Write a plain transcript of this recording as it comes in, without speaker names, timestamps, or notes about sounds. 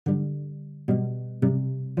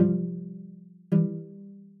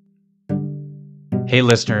Hey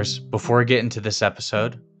listeners, before we get into this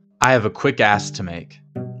episode, I have a quick ask to make.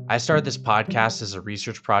 I started this podcast as a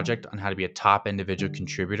research project on how to be a top individual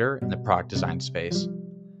contributor in the product design space.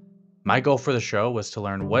 My goal for the show was to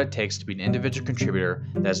learn what it takes to be an individual contributor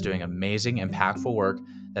that's doing amazing, impactful work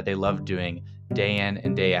that they love doing day in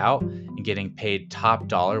and day out and getting paid top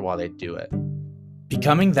dollar while they do it.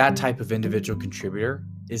 Becoming that type of individual contributor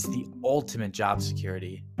is the ultimate job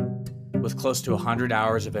security. With close to 100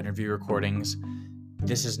 hours of interview recordings,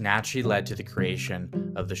 this has naturally led to the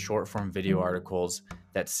creation of the short-form video articles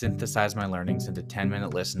that synthesize my learnings into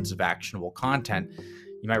 10-minute listens of actionable content.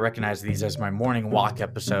 You might recognize these as my morning walk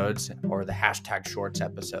episodes or the hashtag shorts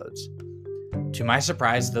episodes. To my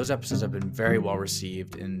surprise, those episodes have been very well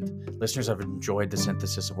received and listeners have enjoyed the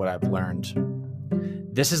synthesis of what I've learned.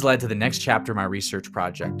 This has led to the next chapter of my research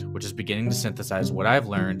project, which is beginning to synthesize what I've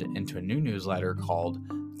learned into a new newsletter called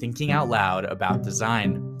Thinking Out Loud About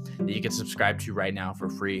Design that you can subscribe to right now for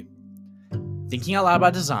free. Thinking Out Loud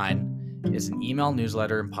About Design is an email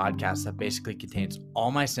newsletter and podcast that basically contains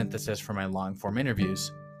all my synthesis for my long-form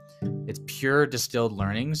interviews. It's pure distilled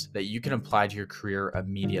learnings that you can apply to your career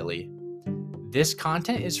immediately. This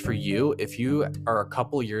content is for you if you are a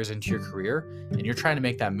couple years into your career and you're trying to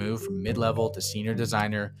make that move from mid-level to senior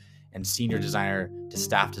designer and senior designer to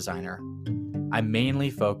staff designer. I mainly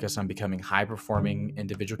focus on becoming high-performing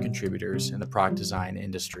individual contributors in the product design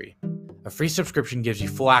industry. A free subscription gives you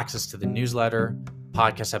full access to the newsletter,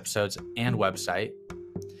 podcast episodes, and website.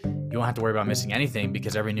 You won't have to worry about missing anything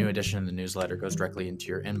because every new edition of the newsletter goes directly into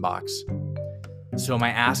your inbox. So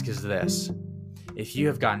my ask is this. If you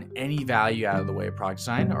have gotten any value out of the way of product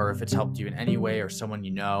design, or if it's helped you in any way or someone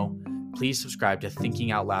you know, please subscribe to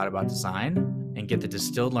Thinking Out Loud About Design and get the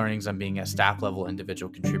distilled learnings on being a staff-level individual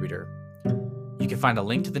contributor. You can find a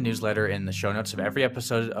link to the newsletter in the show notes of every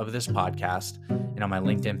episode of this podcast and on my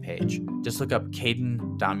LinkedIn page. Just look up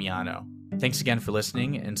Caden Damiano. Thanks again for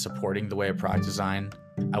listening and supporting the way of product design.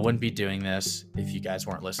 I wouldn't be doing this if you guys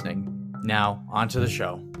weren't listening. Now, on to the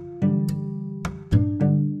show.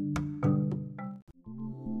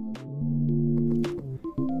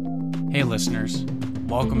 Hey listeners,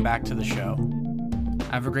 welcome back to the show.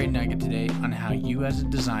 I have a great nugget today on how you as a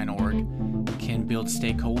design org can build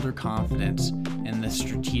stakeholder confidence in the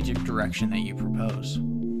strategic direction that you propose.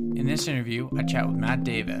 In this interview, I chat with Matt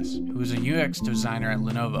Davis, who is a UX designer at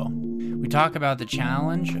Lenovo. We talk about the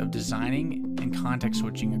challenge of designing and context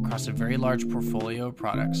switching across a very large portfolio of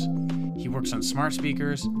products. He works on smart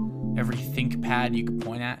speakers, every ThinkPad you could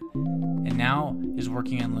point at, and now is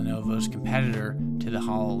working on Lenovo's competitor to the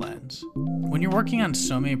Hololense. When you're working on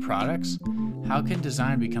so many products, how can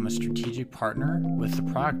design become a strategic partner with the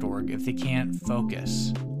product org if they can't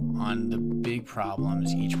focus on the big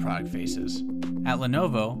problems each product faces? At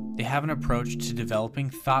Lenovo, they have an approach to developing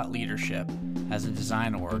thought leadership as a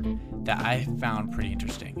design org that I found pretty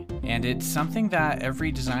interesting. And it's something that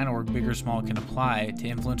every design org, big or small, can apply to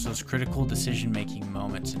influence those critical decision-making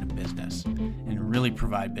moments in a business and really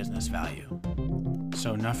provide business value.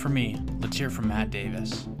 So enough for me. Let's hear from Matt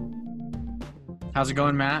Davis. How's it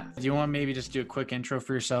going, Matt? Do you want to maybe just do a quick intro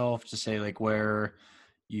for yourself to say like where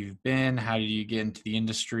you've been, how did you get into the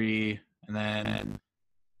industry, and then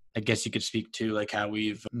I guess you could speak to like how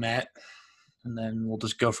we've met, and then we'll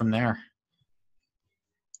just go from there.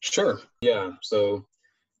 Sure. Yeah. So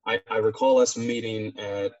I recall us meeting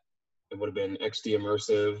at, it would have been XD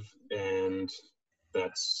Immersive, and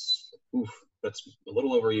that's a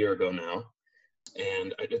little over a year ago now.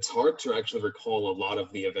 And it's hard to actually recall a lot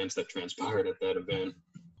of the events that transpired at that event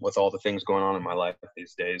with all the things going on in my life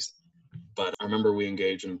these days. But I remember we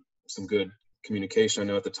engaged in some good communication. I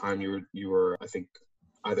know at the time you were I think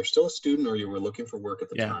either still a student or you were looking for work at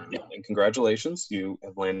the time. Yeah. And congratulations, you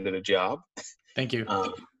have landed a job. Thank you.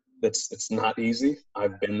 It's not easy.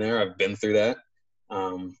 I've been there. I've been through that.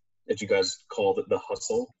 As you guys called it, the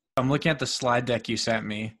hustle. I'm looking at the slide deck you sent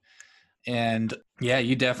me. And yeah,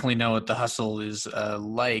 you definitely know what the hustle is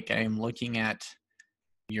like. I'm looking at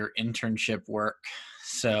your internship work.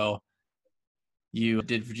 So you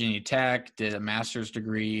did Virginia Tech, did a master's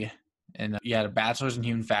degree, and you had a bachelor's in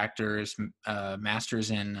human factors,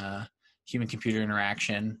 master's in human-computer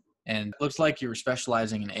interaction. And it looks like you were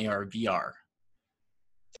specializing in AR, VR,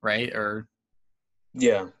 right? Or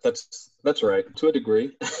yeah, that's right, to a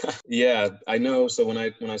degree. Yeah, I know. So when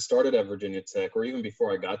I started at Virginia Tech, or even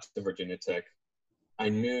before I got to Virginia Tech, I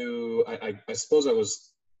knew I suppose I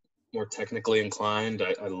was more technically inclined.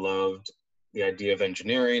 I loved the idea of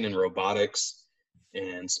engineering and robotics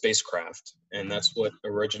and spacecraft, and that's what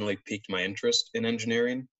originally piqued my interest in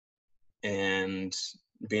engineering. And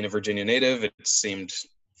being a Virginia native, it seemed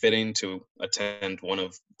fitting to attend one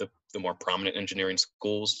of the more prominent engineering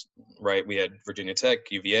schools, right? We had Virginia Tech,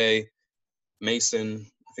 UVA, Mason,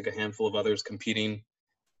 I think a handful of others competing.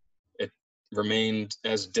 It remained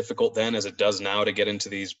as difficult then as it does now to get into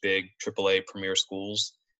these big AAA premier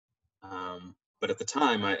schools. But at the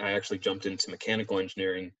time, I actually jumped into mechanical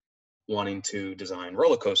engineering, wanting to design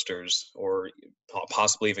roller coasters or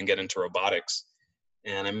possibly even get into robotics.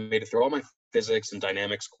 And I made it through all my physics and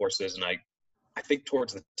dynamics courses. And I think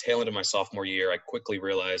towards the tail end of my sophomore year, I quickly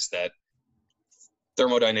realized that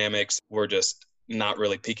thermodynamics were just not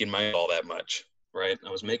really piquing my all that much, right? I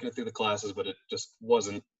was making it through the classes, but it just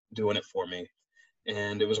wasn't doing it for me.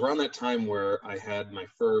 And it was around that time where I had my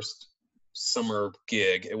first summer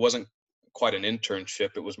gig. It wasn't quite an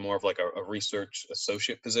internship. It was more of like a research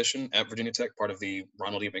associate position at Virginia Tech, part of the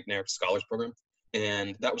Ronald E. McNair Scholars Program.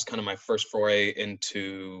 And that was kind of my first foray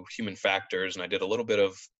into human factors. And I did a little bit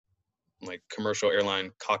of like commercial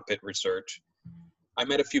airline cockpit research. I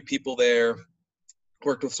met a few people there,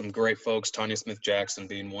 worked with some great folks, Tanya Smith Jackson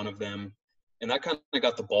being one of them. And that kind of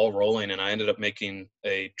got the ball rolling. And I ended up making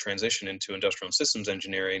a transition into industrial and systems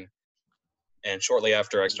engineering. And shortly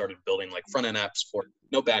after, I started building like front end apps for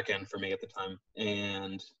no back end for me at the time.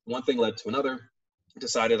 And one thing led to another.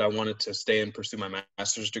 Decided I wanted to stay and pursue my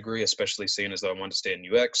master's degree, especially seeing as though I wanted to stay in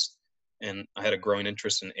UX. And I had a growing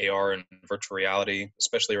interest in AR and virtual reality,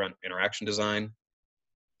 especially around interaction design.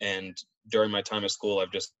 And during my time at school,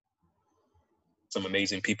 I've just some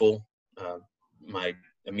amazing people. My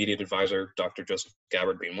immediate advisor, Dr. Joseph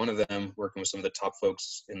Gabbard, being one of them, working with some of the top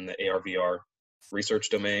folks in the AR VR research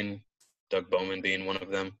domain, Doug Bowman being one of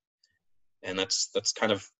them. And that's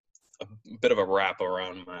kind of a bit of a wrap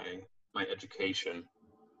around my education.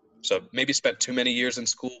 So maybe spent too many years in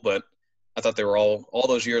school, but I thought they were all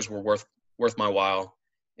those years were worth my while.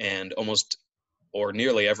 And almost or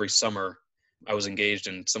nearly every summer, I was engaged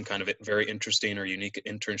in some kind of very interesting or unique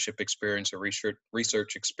internship experience or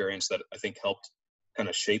research experience that I think helped kind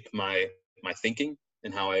of shape my thinking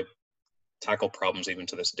and how I tackle problems even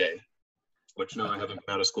to this day, which no, I haven't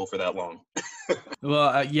been out of school for that long.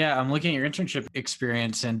 Well, yeah, I'm looking at your internship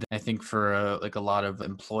experience, and I think for like a lot of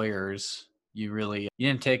employers, you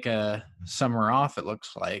didn't take a summer off. It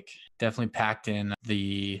looks like definitely packed in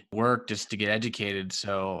the work just to get educated.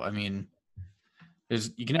 So, I mean,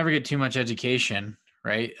 you can never get too much education,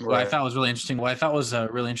 right? What I thought was really interesting. What I thought was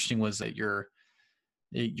really interesting was that your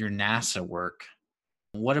NASA work.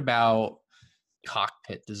 What about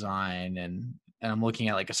cockpit design? And I'm looking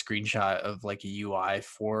at like a screenshot of like a UI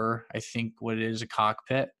for, I think what it is, a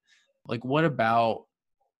cockpit. Like, what about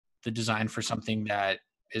the design for something that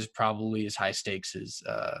is probably as high stakes as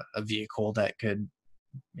a vehicle that could,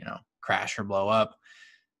 crash or blow up?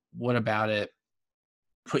 What about it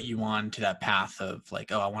put you on to that path of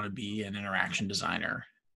like, oh, I want to be an interaction designer?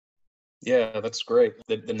 Yeah, that's great.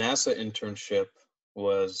 The NASA internship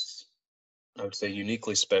was, I would say,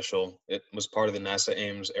 uniquely special. It was part of the NASA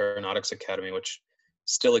Ames Aeronautics Academy, which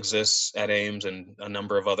still exists at Ames and a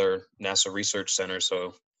number of other NASA research centers.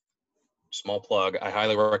 So small plug, I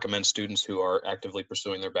highly recommend students who are actively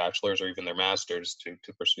pursuing their bachelor's or even their master's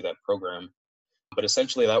to pursue that program. But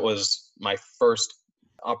essentially, that was my first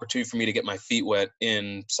opportunity for me to get my feet wet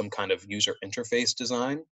in some kind of user interface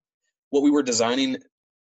design. What we were designing,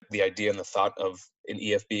 the idea and the thought of an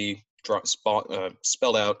EFB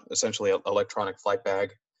spelled out essentially electronic flight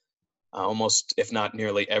bag. Almost, if not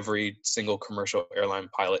nearly every single commercial airline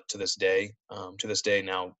pilot to this day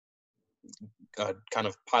now kind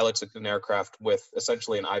of pilots an aircraft with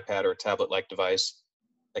essentially an iPad or a tablet-like device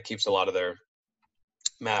that keeps a lot of their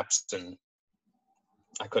maps, and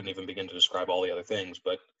I couldn't even begin to describe all the other things,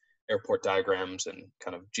 but airport diagrams and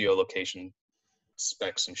kind of geolocation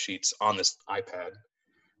specs and sheets on this iPad.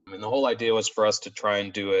 I mean, the whole idea was for us to try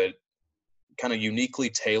and do it kind of uniquely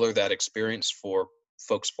tailor that experience for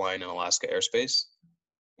folks flying in Alaska airspace.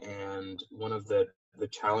 And one of the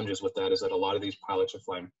challenges with that is that a lot of these pilots are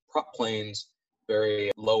flying prop planes,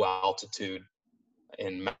 very low altitude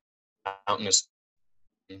in mountainous,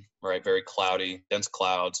 right? Very cloudy, dense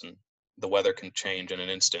clouds, and the weather can change in an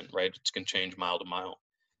instant, right? It can change mile to mile.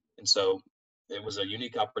 And so it was a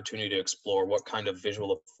unique opportunity to explore what kind of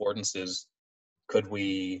visual affordances could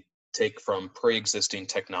we take from pre-existing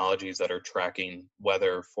technologies that are tracking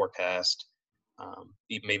weather forecast,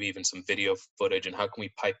 maybe even some video footage, and how can we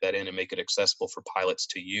pipe that in and make it accessible for pilots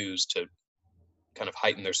to use to kind of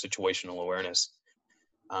heighten their situational awareness.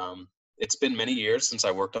 It's been many years since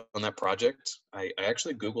I worked on that project. I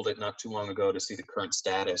actually Googled it not too long ago to see the current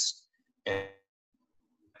status, and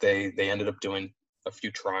they ended up doing a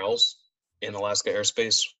few trials in Alaska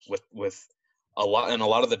airspace with a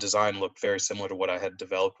lot of the design looked very similar to what I had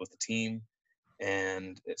developed with the team.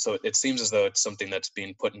 And so it seems as though it's something that's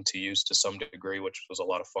being put into use to some degree, which was a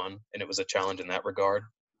lot of fun. And it was a challenge in that regard.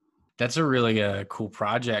 That's a really cool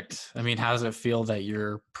project. I mean, how does it feel that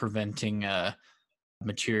you're preventing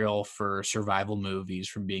material for survival movies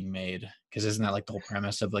from being made? Because isn't that like the whole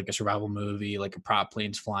premise of like a survival movie, like a prop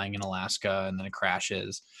plane's flying in Alaska and then it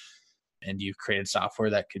crashes, and you've created software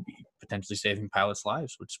that could be potentially saving pilots'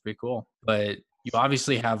 lives, which is pretty cool. But you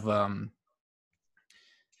obviously have an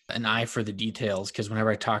eye for the details, because whenever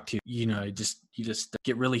I talk to you, you just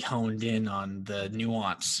get really honed in on the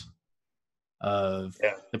nuance of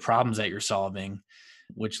Yeah. the problems that you're solving,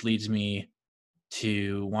 which leads me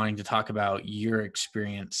to wanting to talk about your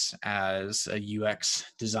experience as a UX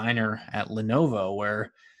designer at Lenovo,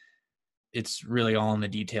 where it's really all in the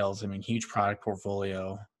details. I mean, huge product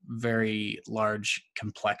portfolio, very large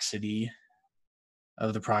complexity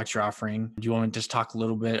of the products you're offering. Do you want to just talk a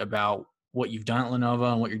little bit about what you've done at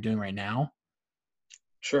Lenovo and what you're doing right now?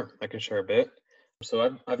 Sure, I can share a bit.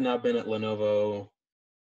 So I've now been at Lenovo.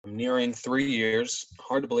 I'm nearing 3 years.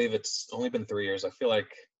 Hard to believe it's only been 3 years. I feel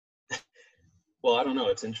like, well, I don't know.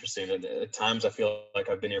 It's interesting. At times, I feel like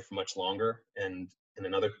I've been here for much longer, and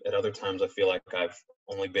at other times, I feel like I've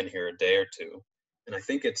only been here a day or two. And I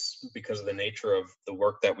think it's because of the nature of the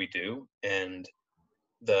work that we do and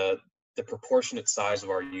the the proportionate size of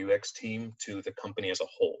our UX team to the company as a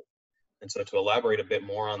whole. And so, to elaborate a bit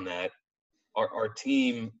more on that, our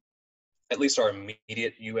team, at least our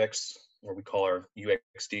immediate UX, what we call our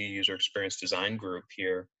UXD, user experience design group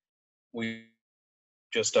here, we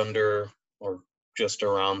just under or just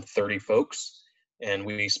around 30 folks, and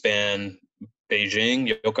we span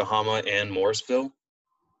Beijing, Yokohama, and Morrisville,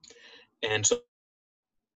 and so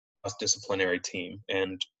cross-disciplinary team.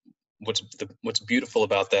 And what's beautiful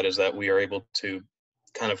about that is that we are able to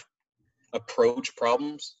kind of approach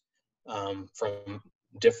problems from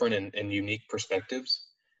different and unique perspectives,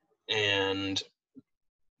 and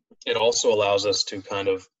it also allows us to kind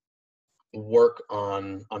of work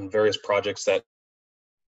on various projects that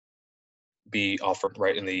be offered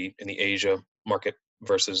right in the Asia market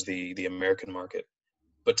versus the American market.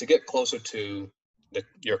 But to get closer to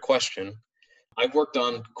your question, I've worked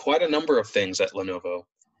on quite a number of things at Lenovo.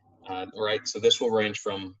 Right, so this will range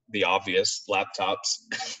from the obvious laptops,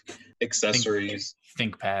 accessories,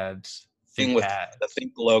 ThinkPads, thing with the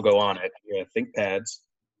Think logo on it. Yeah, ThinkPads.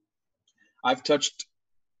 I've touched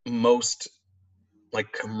most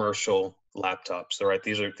like commercial laptops. All right,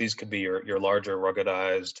 these could be your larger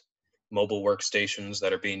ruggedized mobile workstations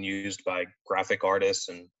that are being used by graphic artists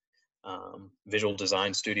and visual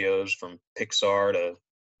design studios, from Pixar to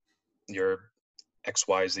your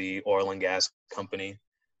XYZ oil and gas company,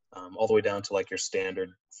 all the way down to like your standard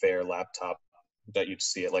fare laptop that you'd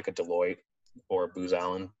see at like a Deloitte or a Booz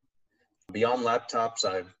Allen. Beyond laptops,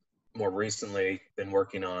 I've more recently been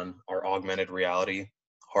working on our augmented reality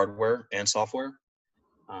hardware and software.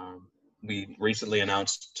 We recently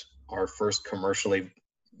announced our first commercially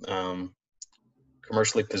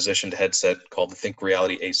positioned headset called the Think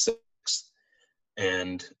Reality A6,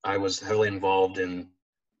 and I was heavily involved in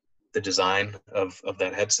the design of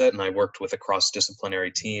that headset, and I worked with a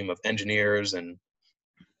cross-disciplinary team of engineers and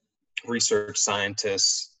research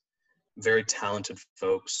scientists, very talented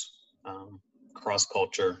folks,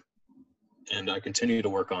 cross-culture, and I continue to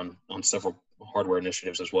work on several hardware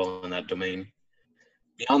initiatives as well in that domain.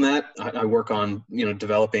 Beyond that, I work on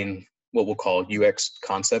developing what we'll call UX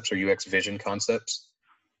concepts or UX vision concepts.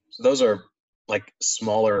 So those are like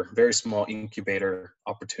smaller, very small incubator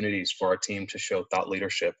opportunities for our team to show thought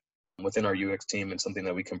leadership within our UX team, and something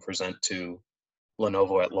that we can present to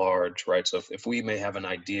Lenovo at large, right? So if we may have an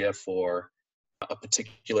idea for a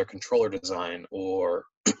particular controller design, or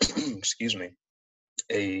excuse me,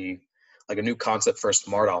 a new concept for a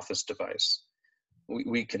smart office device,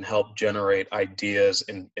 we can help generate ideas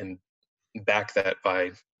and back that by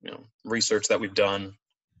research that we've done,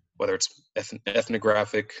 whether it's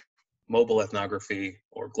ethnographic, mobile ethnography,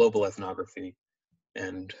 or global ethnography,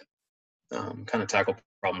 and kind of tackle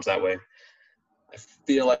problems that way. I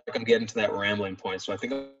feel like I'm getting to that rambling point, so I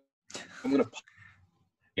think I'm going to pause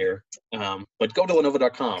here. But go to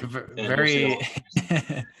Lenovo.com. Very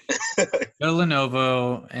go to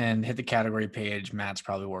Lenovo and hit the category page. Matt's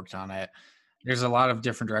probably worked on it. There's a lot of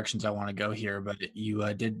different directions I want to go here, but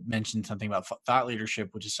you did mention something about thought leadership,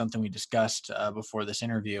 which is something we discussed before this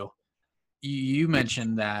interview. You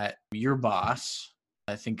mentioned that your boss,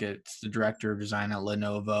 I think it's the director of design at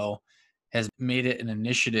Lenovo, has made it an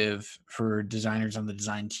initiative for designers on the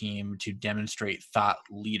design team to demonstrate thought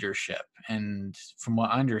leadership. And from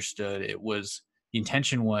what I understood, the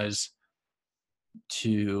intention was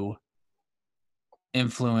to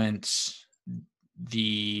influence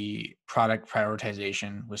the product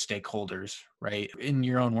prioritization with stakeholders, right? In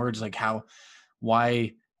your own words, like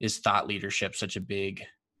why is thought leadership such a big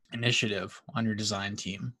initiative on your design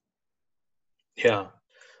team? Yeah.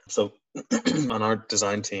 So on our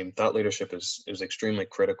design team, thought leadership is extremely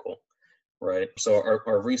critical, right? So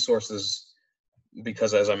our resources,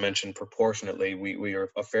 because as I mentioned, proportionately, we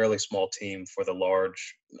are a fairly small team for the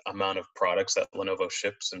large amount of products that Lenovo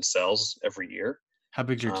ships and sells every year. How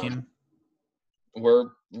big's your team? We're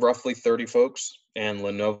roughly 30 folks, and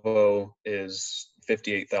Lenovo is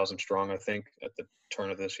 58,000 strong, I think, at the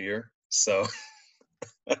turn of this year. So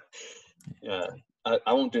yeah,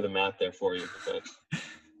 I won't do the math there for you, but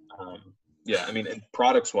yeah, I mean, and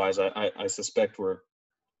products wise, I suspect we're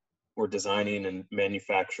designing and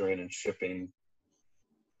manufacturing and shipping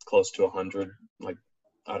close to 100, like,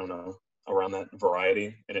 I don't know, around that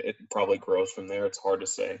variety, and it probably grows from there. It's hard to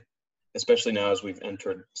say, especially now as we've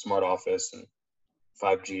entered smart office and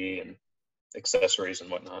 5G and accessories and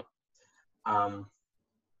whatnot.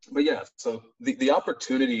 But yeah, so the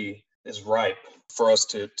opportunity is ripe for us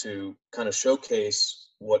to kind of showcase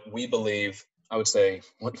what we believe, I would say,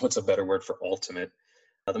 what's a better word for ultimate,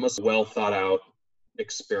 the most well thought out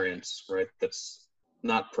experience, right? That's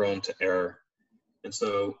not prone to error. And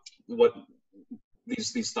so what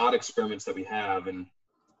these thought experiments that we have, and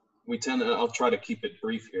we tend to, I'll try to keep it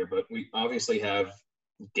brief here, but we obviously have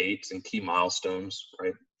gates and key milestones,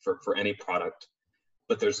 right, for any product.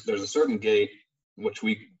 But there's a certain gate which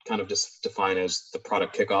we kind of just define as the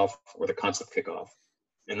product kickoff or the concept kickoff.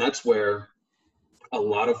 And that's where a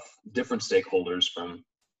lot of different stakeholders, from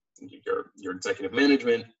your executive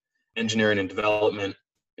management, engineering and development,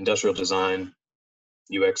 industrial design,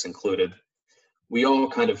 UX included, we all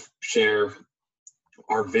kind of share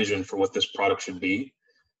our vision for what this product should be.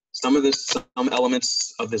 Some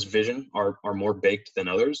elements of this vision are more baked than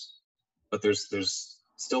others, but there's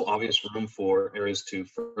still obvious room for areas to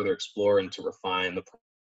further explore and to refine the,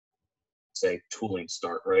 say, tooling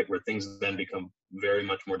start, right? Where things then become very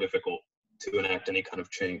much more difficult to enact any kind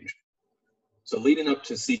of change. So leading up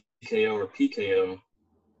to CKO or PKO,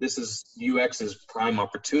 this is UX's prime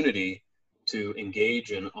opportunity to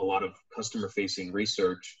engage in a lot of customer-facing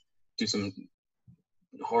research, do some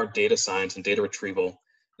hard data science and data retrieval,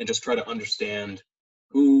 and just try to understand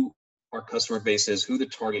who our customer base is, who the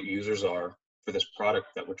target users are for this product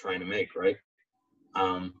that we're trying to make, right?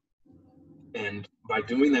 And by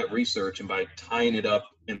doing that research and by tying it up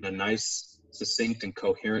in a nice, succinct, and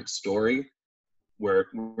coherent story, where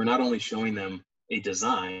we're not only showing them a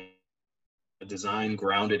design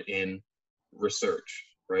grounded in research,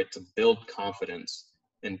 right, to build confidence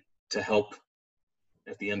and to help,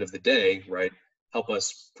 at the end of the day, right, help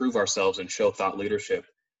us prove ourselves and show thought leadership.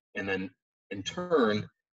 And then in turn,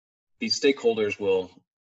 these stakeholders will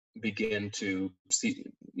begin to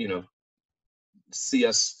see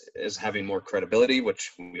us as having more credibility,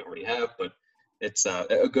 which we already have, but it's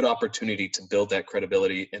a good opportunity to build that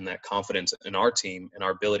credibility and that confidence in our team and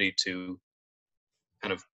our ability to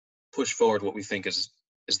kind of push forward what we think is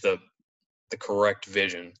the correct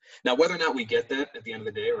vision. Now, whether or not we get that at the end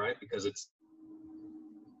of the day, right, because it's,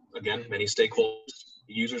 again, many stakeholders,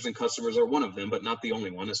 users and customers are one of them, but not the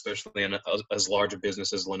only one, especially in as large a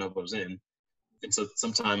business as Lenovo's in. And so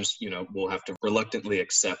sometimes, we'll have to reluctantly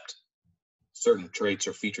accept certain traits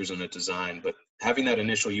or features in a design, but having that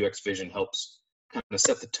initial UX vision helps kind of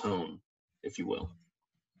set the tone, if you will.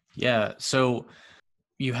 Yeah. So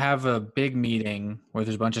you have a big meeting where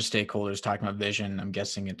there's a bunch of stakeholders talking about vision. I'm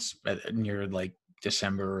guessing it's near like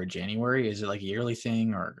December or January. Is it like a yearly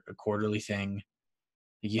thing or a quarterly thing?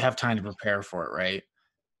 You have time to prepare for it, right?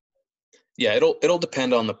 Yeah, it'll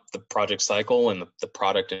depend on the project cycle and the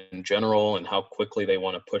product in general and how quickly they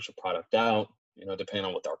want to push a product out, depending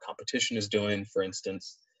on what our competition is doing, for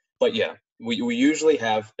instance. But yeah, we usually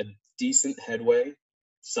have a decent headway.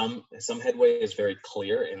 Some headway is very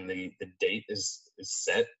clear and the date is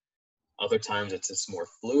set. Other times it's more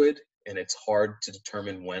fluid and it's hard to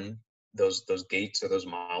determine when those gates or those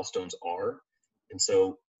milestones are. And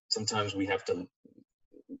so sometimes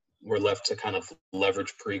we're left to kind of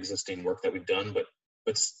leverage pre-existing work that we've done,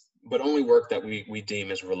 but only work that we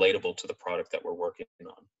deem as relatable to the product that we're working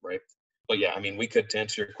on, right? But yeah, I mean, we could, to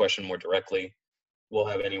answer your question more directly, we'll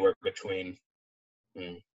have anywhere between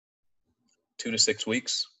 2 to 6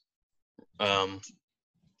 weeks, to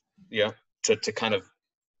kind of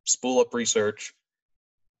spool up research,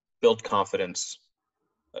 build confidence,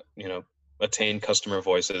 attain customer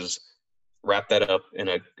voices, wrap that up in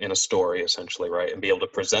a story, essentially, right? And be able to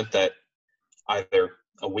present that either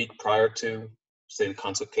a week prior to, say, the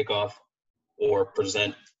concept kickoff, or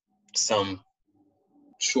present some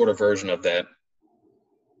shorter version of that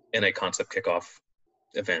in a concept kickoff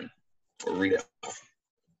event or readout.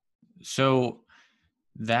 So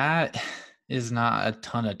that is not a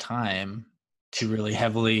ton of time to really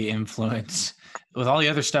heavily influence with all the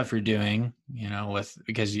other stuff you're doing,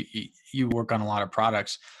 because you work on a lot of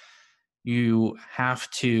products. You have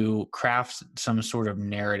to craft some sort of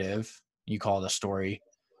narrative, you call it a story,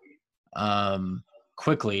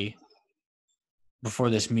 quickly before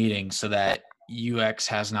this meeting, so that UX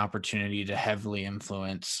has an opportunity to heavily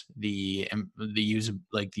influence the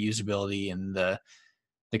usability and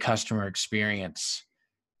the customer experience.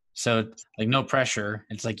 So like no pressure.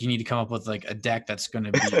 It's like you need to come up with like a deck that's going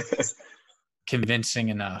to be convincing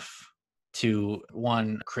enough to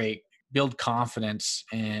build confidence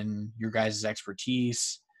in your guys'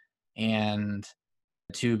 expertise, and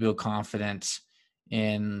to build confidence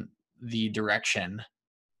in the direction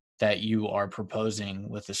that you are proposing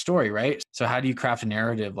with the story, right? So how do you craft a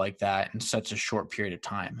narrative like that in such a short period of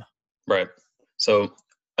time? Right. So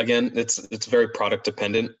again, it's very product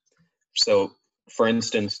dependent. So for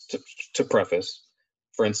instance, to preface,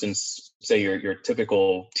 for instance, say your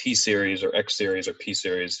typical T series or X series or P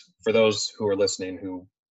series, for those who are listening who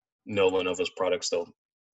know Lenovo's products,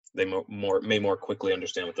 they may more quickly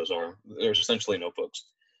understand what those are. They're essentially notebooks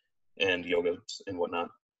and yogas and whatnot.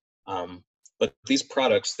 But these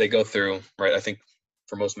products, they go through, right? I think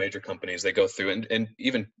for most major companies, they go through, and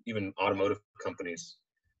even automotive companies,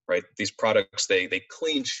 right? These products, they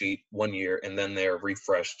clean sheet 1 year, and then they're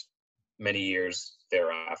refreshed many years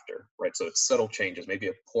thereafter, right? So it's subtle changes. Maybe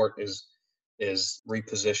a port is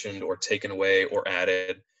repositioned or taken away or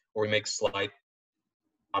added, or we make slight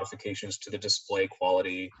modifications to the display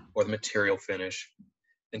quality or the material finish.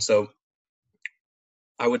 And so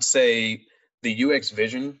I would say the UX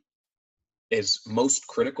vision is most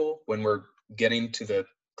critical when we're getting to the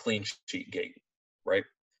clean sheet gate, right?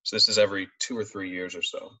 So this is every 2 or 3 years or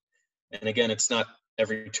so. And again, it's not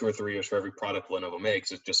every 2 or 3 years for every product Lenovo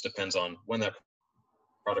makes. It just depends on when that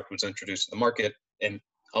product was introduced to the market. And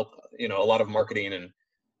a lot of marketing and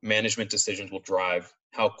management decisions will drive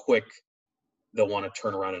how quick they'll want to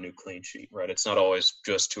turn around a new clean sheet, right? It's not always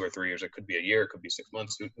just 2 or 3 years. It could be a year, it could be 6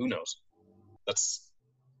 months. Who knows? That's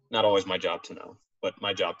not always my job to know, but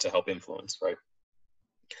my job to help influence, right?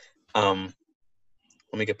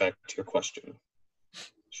 Let me get back to your question.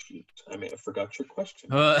 Shoot, I may have forgot your question.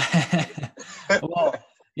 Well,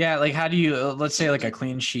 yeah, like how do you, let's say like a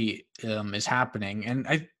clean sheet is happening,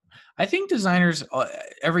 and I think designers,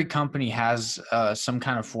 every company has some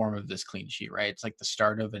kind of form of this clean sheet, right? It's like the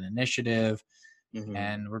start of an initiative,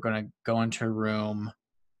 and we're going to go into a room.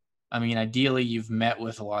 I mean, ideally, you've met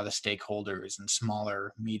with a lot of the stakeholders in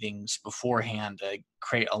smaller meetings beforehand to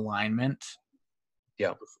create alignment.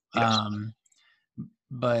 Yeah. Yes.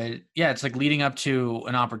 But yeah, it's like leading up to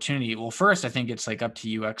an opportunity. Well, first, I think it's like up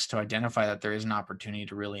to UX to identify that there is an opportunity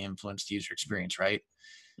to really influence the user experience, right?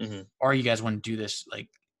 Or you guys want to do this like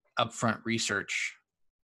upfront research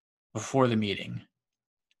before the meeting.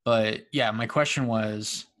 But yeah, my question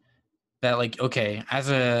was that, like, okay,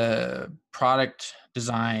 as a product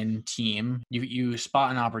design team, you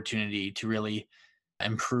spot an opportunity to really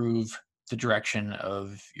improve the direction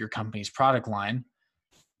of your company's product line.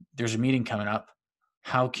 There's a meeting coming up.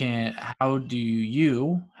 How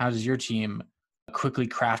does your team quickly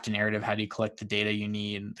craft a narrative? How do you collect the data you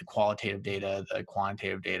need, the qualitative data, the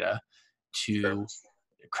quantitative data, to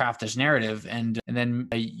craft this narrative? And then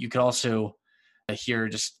you could also here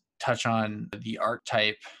just touch on the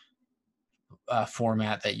archetype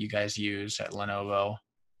format that you guys use at Lenovo,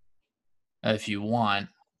 if you want.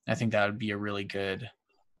 I think that would be a really good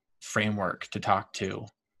framework to talk to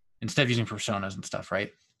instead of using personas and stuff, right?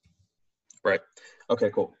 Right. Okay,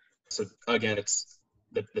 cool. So again, it's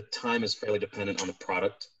the time is fairly dependent on the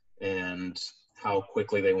product and how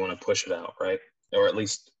quickly they want to push it out, right? Or at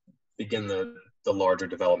least begin the larger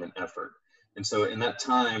development effort. And so in that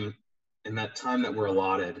time that we're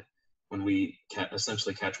allotted, when we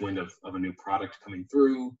essentially catch wind of a new product coming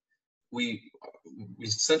through, we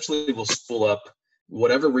essentially will spool up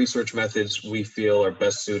whatever research methods we feel are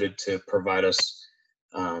best suited to provide us,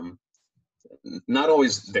 not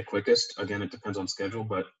always the quickest, again, it depends on schedule,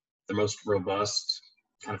 but the most robust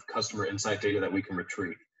kind of customer insight data that we can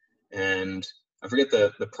retrieve. And I forget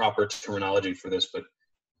the proper terminology for this, but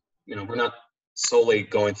we're not solely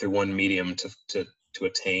going through one medium to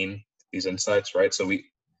attain these insights, right? So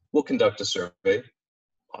we'll conduct a survey,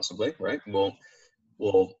 possibly, right?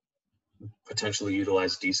 We'll potentially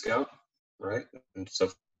utilize DScout, right? And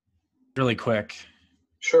so really quick.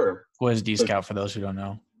 Sure. What is DScout for those who don't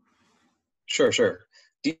know? Sure.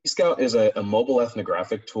 Dscout is a mobile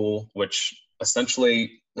ethnographic tool, which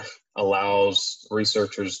essentially allows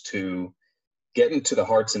researchers to get into the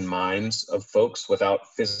hearts and minds of folks without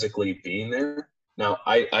physically being there. Now,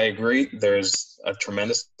 I agree there's a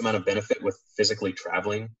tremendous amount of benefit with physically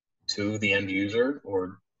traveling to the end user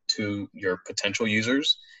or to your potential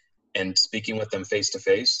users and speaking with them face to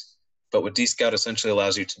face. But what Dscout essentially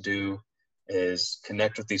allows you to do is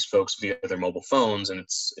connect with these folks via their mobile phones, and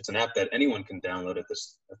it's an app that anyone can download at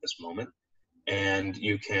this moment. And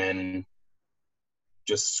you can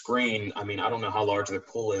just screen. I mean, I don't know how large their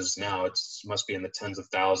pool is now. It must be in the tens of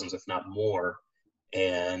thousands, if not more.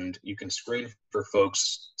 And you can screen for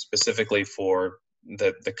folks specifically for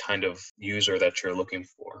the kind of user that you're looking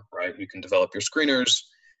for, right? You can develop your screeners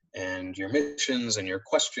and your missions and your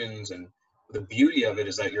questions. And the beauty of it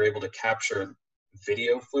is that you're able to capture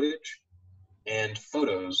video footage and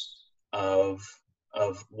photos of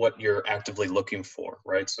what you're actively looking for,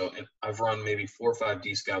 right? So I've run maybe 4 or 5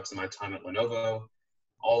 Dscouts in my time at Lenovo,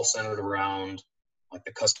 all centered around like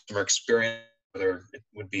the customer experience, whether it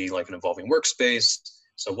would be like an evolving workspace.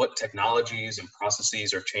 So what technologies and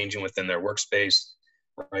processes are changing within their workspace,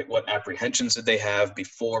 right? What apprehensions did they have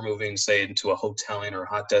before moving, say, into a hoteling or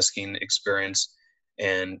hot desking experience?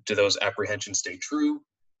 And do those apprehensions stay true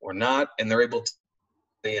or not? And they're able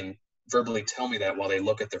to verbally tell me that while they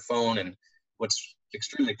look at their phone. And what's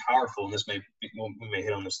extremely powerful, and we may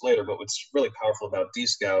hit on this later, but what's really powerful about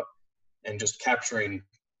Dscout and just capturing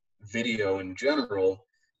video in general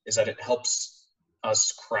is that it helps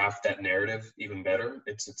us craft that narrative even better.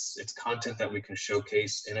 It's content that we can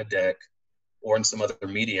showcase in a deck or in some other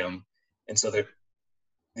medium, and so that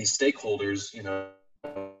these stakeholders,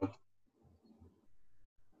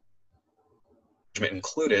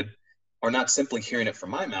 included, are not simply hearing it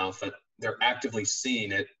from my mouth, but they're actively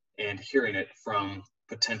seeing it and hearing it from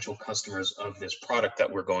potential customers of this product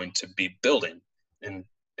that we're going to be building. And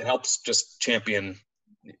it helps just champion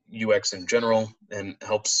UX in general and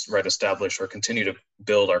helps establish or continue to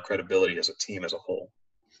build our credibility as a team as a whole.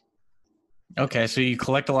 Okay, so you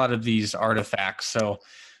collect a lot of these artifacts. So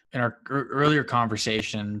in our earlier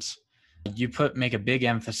conversations, you make a big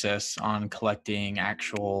emphasis on collecting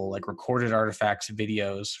actual like recorded artifacts,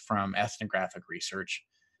 videos from ethnographic research,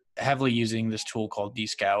 heavily using this tool called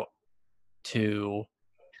Dscout to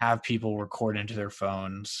have people record into their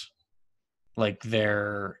phones like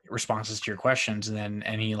their responses to your questions, and then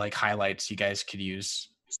any like highlights you guys could use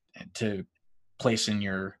to place into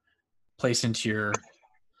your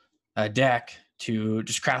deck to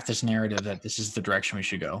just craft this narrative that this is the direction we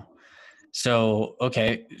should go. So,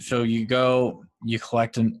 okay, so you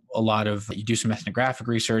collect you do some ethnographic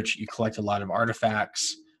research, you collect a lot of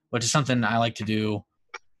artifacts, which is something I like to do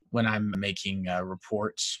when I'm making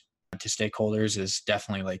reports to stakeholders. Is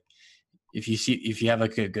definitely like, if you have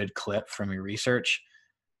like a good clip from your research,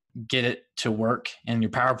 get it to work in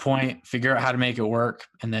your PowerPoint, figure out how to make it work,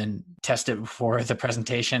 and then test it before the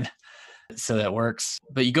presentation so that works.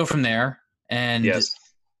 But you go from there. And yes.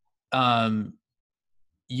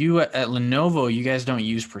 You at Lenovo, you guys don't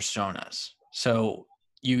use personas. So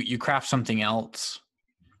you craft something else.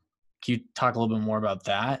 Can you talk a little bit more about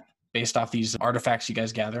that based off these artifacts you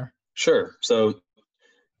guys gather? Sure. So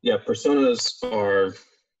yeah, personas are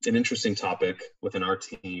an interesting topic within our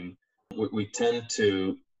team. We tend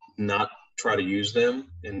to not try to use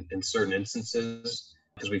them in certain instances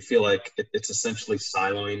because we feel like it's essentially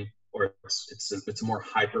siloing, or it's a more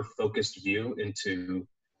hyper-focused view into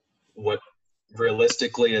what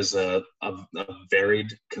realistically is a varied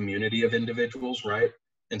community of individuals, right?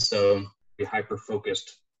 And so the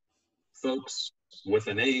hyper-focused folks with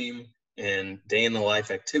a name and day in the life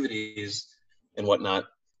activities and whatnot,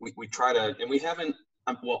 we try to, and we haven't,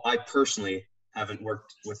 well, I personally haven't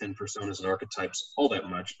worked within personas and archetypes all that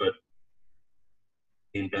much, but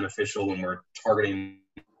being beneficial when we're targeting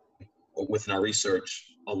within our research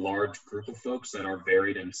a large group of folks that are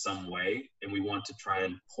varied in some way, and we want to try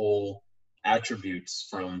and pull attributes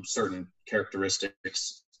from certain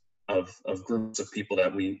characteristics of groups of people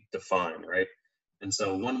that we define, right? And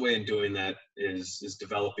so one way in doing that is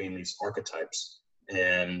developing these archetypes.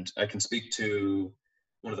 And I can speak to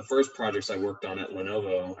one of the first projects I worked on at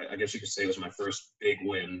Lenovo. I guess you could say it was my first big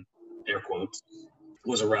win, air quotes,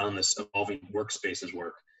 was around this evolving workspaces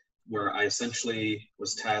work, where I essentially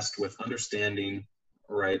was tasked with understanding,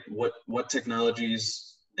 right, what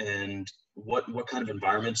technologies and what kind of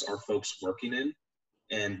environments are folks working in,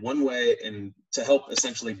 and one way, and to help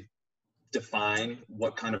essentially define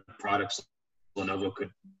what kind of products Lenovo could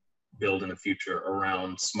build in the future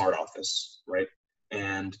around smart office, right?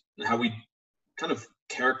 And how we kind of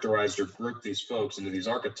characterized or grouped these folks into these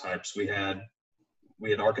archetypes. We had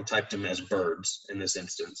we had archetyped them as birds in this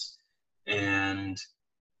instance. And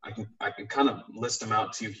I can kind of list them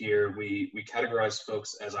out to you here. We categorize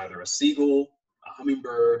folks as either a seagull, a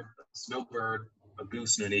hummingbird, a snowbird, a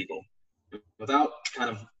goose, and an eagle. Without kind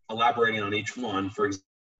of elaborating on each one, for example,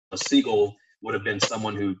 a seagull would have been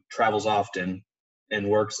someone who travels often and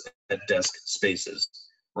works at desk spaces,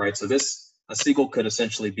 right? So a seagull could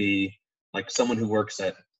essentially be like someone who works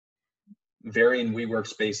at varying WeWork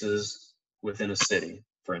spaces within a city,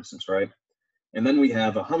 for instance, right? And then we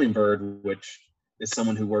have a hummingbird, which is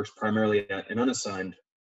someone who works primarily at an unassigned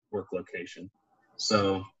work location.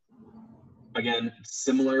 So again,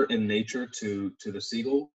 similar in nature to the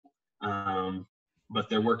seagull, but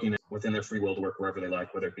they're working within their free will to work wherever they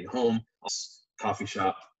like, whether it be home, coffee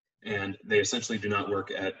shop, and they essentially do not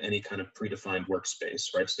work at any kind of predefined workspace,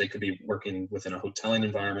 right? So they could be working within a hoteling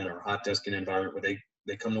environment or a hot desking environment where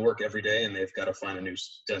they come to work every day and they've got to find a new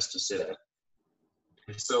desk to sit at.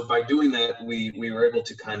 And so by doing that, we were able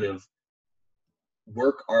to kind of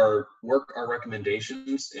work our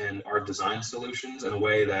recommendations and our design solutions in a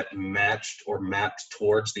way that matched or mapped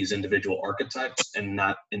towards these individual archetypes and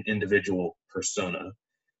not an individual persona.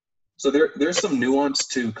 So there's some nuance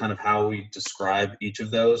to kind of how we describe each of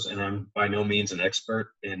those, and I'm by no means an expert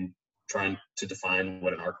in trying to define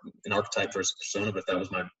what an archetype versus persona, but that was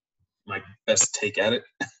my best take at it.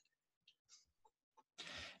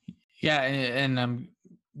 Yeah, and I'm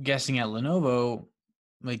guessing at Lenovo,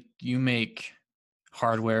 like you make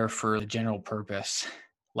hardware for the general purpose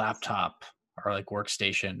laptop or like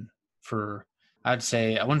workstation for, I'd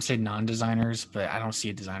say, I wouldn't say non-designers, but I don't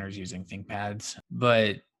see designers using ThinkPads.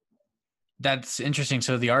 But that's interesting.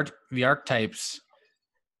 So the archetypes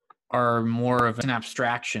are more of an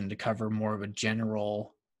abstraction to cover more of a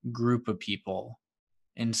general group of people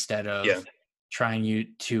instead of trying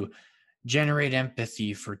to generate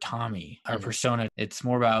empathy for Tommy, our persona. It's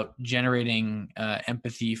more about generating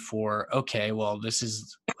empathy for, okay, well, this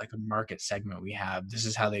is like a market segment we have. This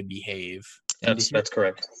is how they behave. That's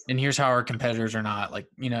correct. And here's how our competitors are not, like,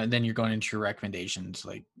 and then you're going into your recommendations.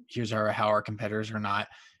 Like, here's how our competitors are not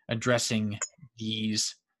addressing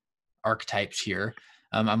these archetypes here.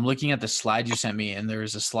 I'm looking at the slide you sent me, and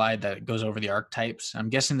there's a slide that goes over the archetypes. I'm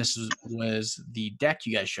guessing this was the deck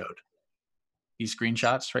you guys showed. These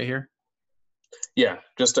screenshots right here. Yeah,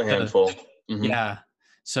 just a handful. Yeah.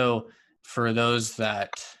 So for those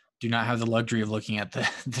that do not have the luxury of looking at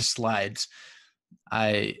the slides,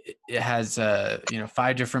 it has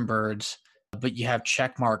 5 different birds, but you have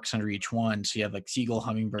check marks under each one. So you have like seagull,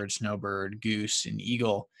 hummingbird, snowbird, goose, and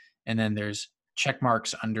eagle, and then there's check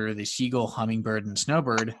marks under the seagull, hummingbird, and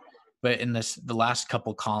snowbird. But in the last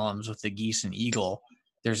couple columns with the geese and eagle,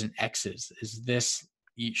 there's an X's. Is this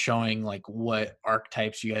showing like what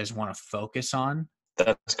archetypes you guys want to focus on?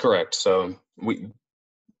 That's correct. So we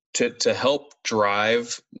to help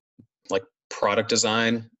drive like product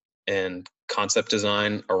design and concept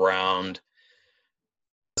design around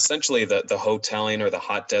essentially the hoteling or the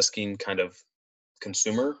hot desking kind of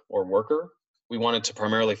consumer or worker, we wanted to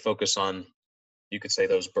primarily focus on, you could say,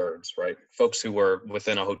 those birds, right? Folks who were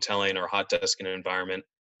within a hoteling or hot desking environment,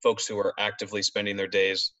 folks who are actively spending their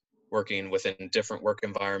days working within different work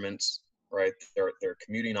environments, right? They're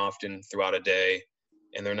commuting often throughout a day,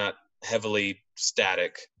 and they're not heavily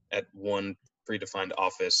static at one predefined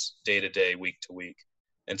office day to day, week to week.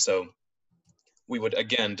 And so we would,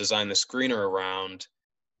 again, design the screener around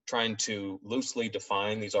trying to loosely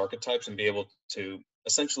define these archetypes and be able to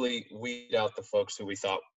essentially weed out the folks who we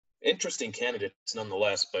thought interesting candidates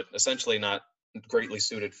nonetheless, but essentially not greatly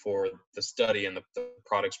suited for the study and the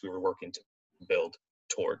products we were working to build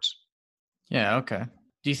towards. Yeah, okay.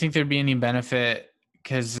 Do you think there'd be any benefit,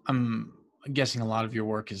 because I'm guessing a lot of your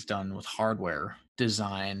work is done with hardware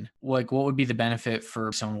design, like what would be the benefit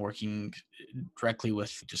for someone working directly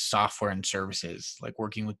with just software and services, like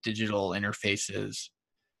working with digital interfaces,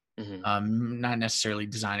 not necessarily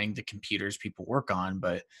designing the computers people work on,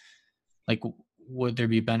 but like would there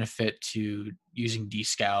be benefit to using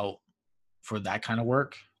DScout for that kind of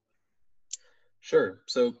work? Sure.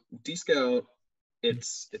 So DScout,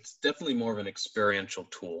 it's definitely more of an experiential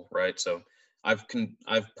tool, right? So I've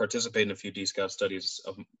participated in a few DScout studies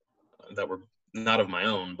that were not of my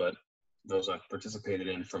own, but those I've participated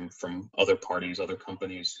in from other parties, other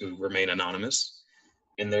companies who remain anonymous.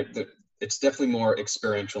 And it's definitely more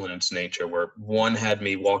experiential in its nature, where one had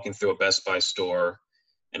me walking through a Best Buy store,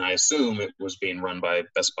 and I assume it was being run by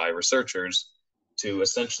Best Buy researchers to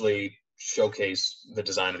essentially showcase the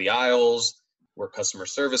design of the aisles, where customer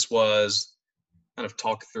service was, kind of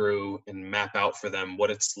talk through and map out for them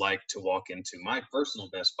what it's like to walk into my personal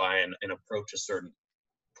Best Buy and approach a certain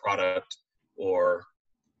product or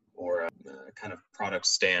kind of product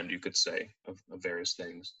stand, you could say, of various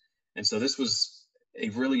things. And so this was a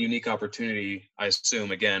really unique opportunity, I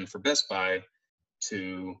assume, again, for Best Buy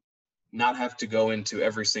to not have to go into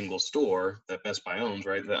every single store that Best Buy owns,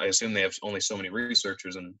 right? I assume they have only so many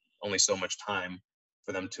researchers and only so much time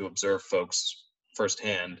for them to observe folks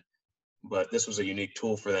firsthand. But this was a unique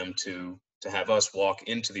tool for them to have us walk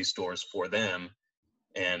into these stores for them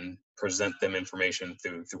and present them information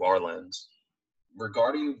through our lens.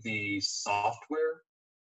 Regarding the software,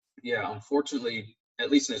 yeah, unfortunately,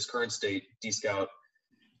 at least in its current state, DScout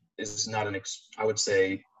is not I would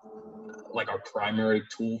say, like our primary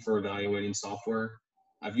tool for evaluating software.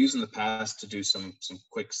 I've used in the past to do some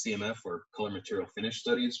quick CMF or color material finish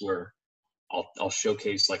studies where I'll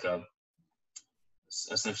showcase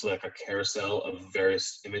essentially like a carousel of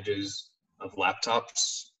various images of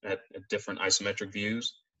laptops at different isometric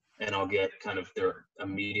views, and I'll get kind of their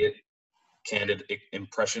immediate candid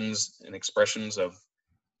impressions and expressions of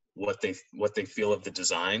what they feel of the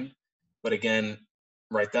design. But again,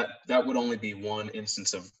 right, that would only be one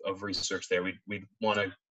instance of research there. We'd want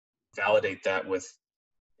to validate that with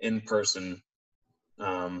in-person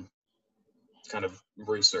kind of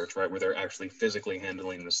research, right, where they're actually physically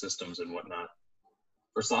handling the systems and whatnot.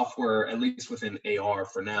 For software, at least within AR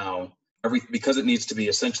for now, because it needs to be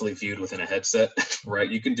essentially viewed within a headset, right?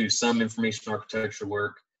 You can do some information architecture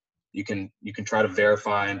work. You can try to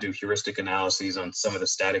verify and do heuristic analyses on some of the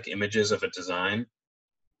static images of a design,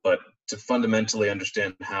 but to fundamentally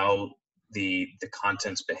understand how the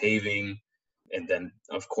content's behaving, and then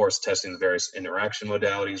of course testing the various interaction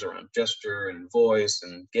modalities around gesture and voice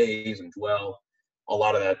and gaze and dwell, a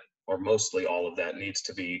lot of that, or mostly all of that, needs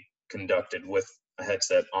to be conducted with a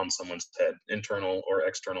headset on someone's head, internal or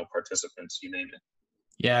external participants, you name it.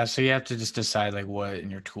 Yeah, so you have to just decide like what in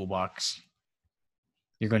your toolbox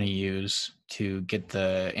you're going to use to get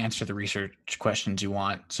the answer the research questions you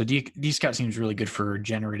want. So DScout seems really good for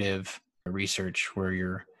generative research where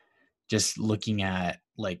you're just looking at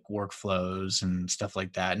like workflows and stuff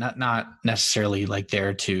like that. Not necessarily like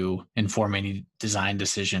there to inform any design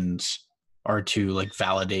decisions or to like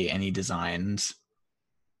validate any designs,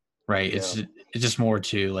 right? Yeah. It's just more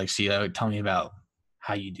to like see, tell me about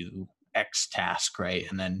how you do X task, right?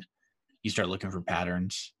 And then you start looking for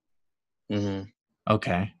patterns. Mm-hmm.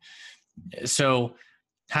 Okay. So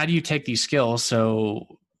how do you take these skills? So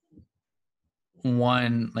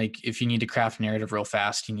one, like if you need to craft narrative real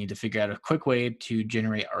fast, you need to figure out a quick way to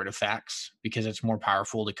generate artifacts because it's more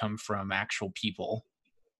powerful to come from actual people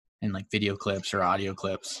and like video clips or audio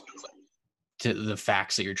clips to the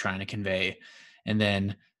facts that you're trying to convey. And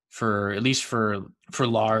then for at least for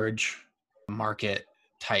large market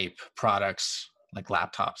type products like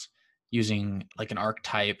laptops, using like an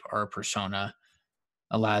archetype or a persona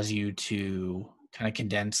allows you to kind of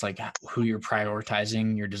condense like who you're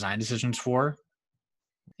prioritizing your design decisions for,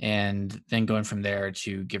 and then going from there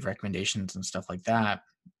to give recommendations and stuff like that.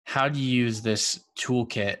 How do you use this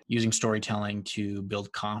toolkit using storytelling to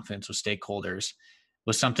build confidence with stakeholders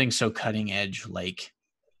with something so cutting edge like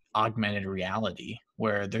augmented reality,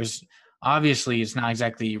 where there's obviously it's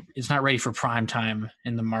not ready for prime time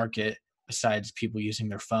in the market besides people using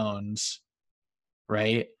their phones,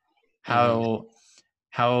 right?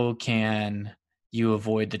 How can you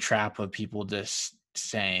avoid the trap of people just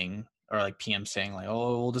saying, or like PM saying like,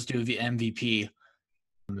 oh, we'll just do the MVP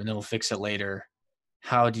and then we'll fix it later?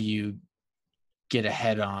 How do you get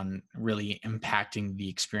ahead on really impacting the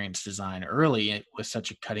experience design early with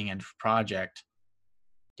such a cutting edge project?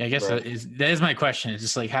 I guess Right. that is my question. It's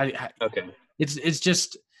just like, how Okay. It's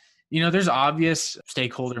just, there's obvious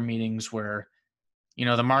stakeholder meetings where,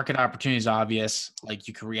 the market opportunity is obvious. Like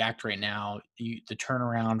you could react right now. The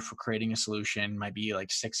turnaround for creating a solution might be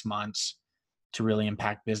like 6 months to really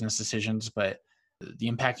impact business decisions, but the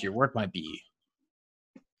impact of your work might be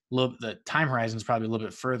the time horizon is probably a little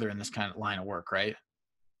bit further in this kind of line of work, right?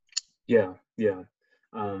 Yeah.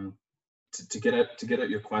 To get at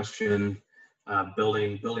your question,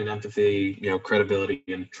 building empathy, credibility,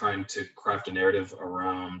 and trying to craft a narrative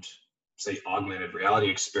around, say, augmented reality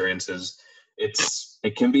experiences,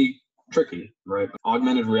 it can be tricky, right?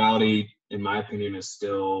 Augmented reality, in my opinion, is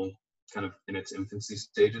still kind of in its infancy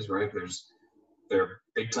stages, right? There are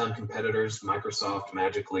big time competitors, Microsoft,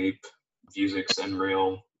 Magic Leap, Vuzix,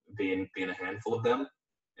 Unreal being a handful of them,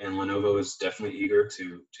 and Lenovo is definitely eager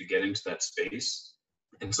to get into that space.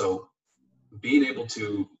 And so being able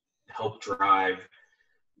to help drive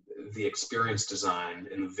the experience design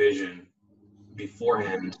and the vision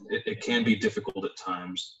beforehand, it can be difficult at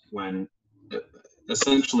times when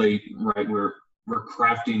essentially, right, we're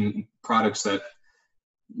crafting products that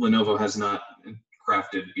Lenovo has not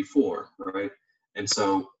crafted before, right? And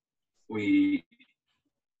so we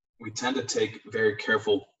tend to take very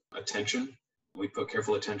careful attention. We put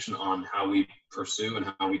careful attention on how we pursue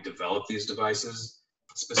and how we develop these devices,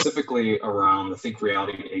 specifically around the Think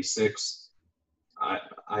Reality A6. I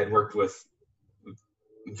had worked with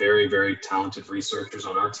very, very talented researchers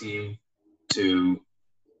on our team to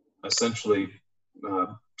essentially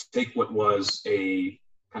take what was a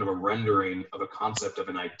kind of a rendering of a concept of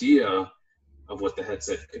an idea of what the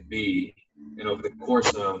headset could be. And over the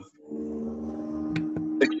course of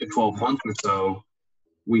 6 to 12 months or so,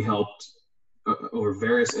 we helped over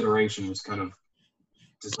various iterations kind of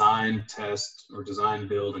design,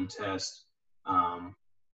 build, and test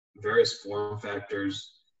various form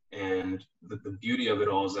factors. And the beauty of it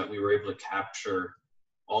all is that we were able to capture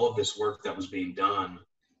all of this work that was being done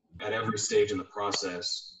at every stage in the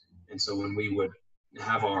process. And so when we would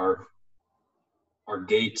have our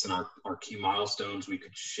gates and our key milestones, we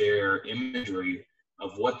could share imagery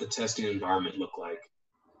of what the testing environment looked like,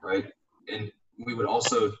 right? And we would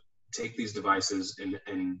also take these devices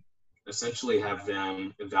and essentially have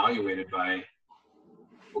them evaluated by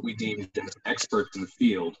what we deemed as experts in the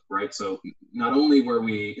field, right? So not only were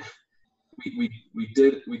we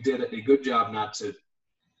did a good job not to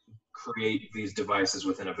create these devices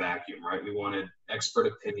within a vacuum, right? We wanted expert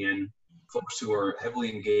opinion, folks who are heavily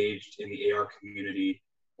engaged in the AR community,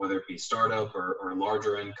 whether it be startup or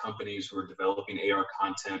larger end companies who are developing AR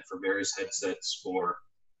content for various headsets for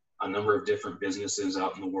a number of different businesses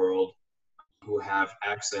out in the world, who have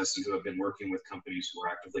access and who have been working with companies who are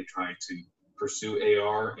actively trying to pursue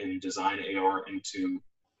AR and design AR into,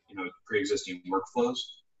 pre-existing workflows.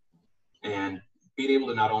 And being able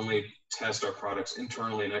to not only test our products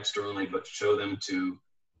internally and externally, but show them to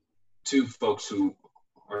folks who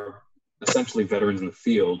are essentially veterans in the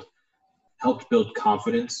field, helped build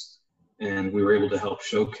confidence. And we were able to help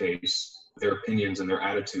showcase their opinions and their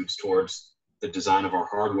attitudes towards the design of our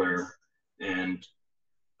hardware and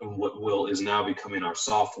what is now becoming our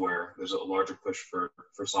software. There's a larger push for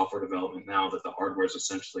software development now that the hardware is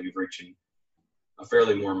essentially reaching a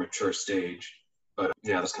fairly more mature stage. But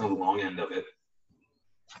yeah, that's kind of the long end of it.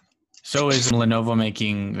 So is Lenovo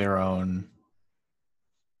making their own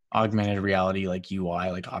augmented reality like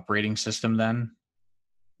UI, like operating system then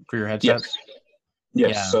for your headsets?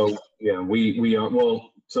 Yes. Yeah. So yeah, we are,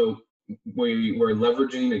 so we're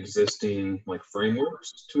leveraging existing like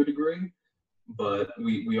frameworks to a degree, but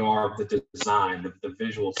we are the design, the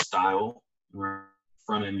visual style,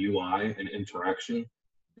 front end UI and interaction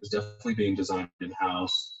is definitely being designed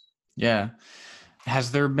in-house. Yeah.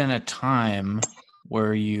 Has there been a time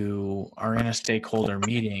where you are in a stakeholder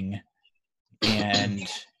meeting and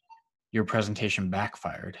your presentation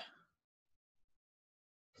backfired?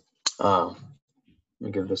 Let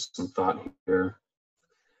me give this some thought here.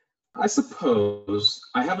 I suppose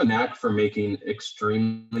I have a knack for making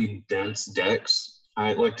extremely dense decks.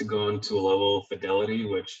 I like to go into a level of fidelity,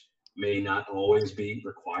 which may not always be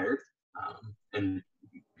required. And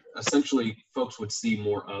essentially, folks would see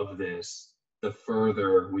more of this the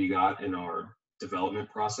further we got in our development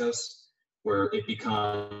process, where it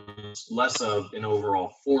becomes less of an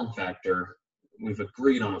overall form factor. We've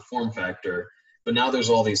agreed on a form factor, but now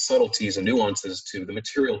there's all these subtleties and nuances to the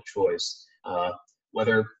material choice,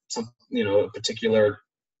 whether a particular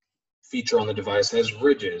feature on the device has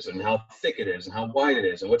ridges and how thick it is and how wide it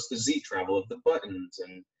is and what's the Z travel of the buttons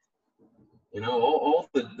and all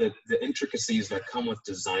the intricacies that come with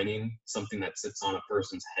designing something that sits on a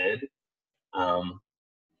person's head.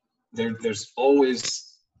 There's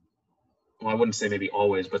always, well, I wouldn't say maybe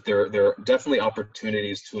always, but there are definitely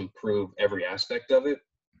opportunities to improve every aspect of it.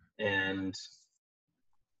 And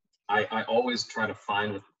I always try to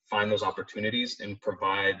find those opportunities and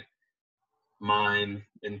provide mine,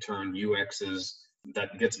 in turn, UXs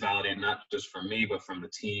that gets validated not just from me, but from the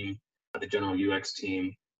team, the general UX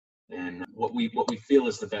team, and what we feel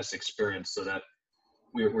is the best experience, so that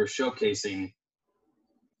we're showcasing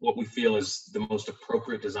what we feel is the most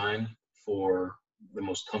appropriate design for the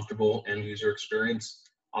most comfortable end user experience.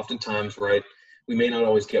 Oftentimes, right, we may not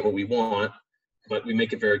always get what we want, but we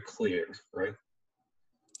make it very clear, right?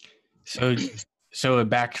 So it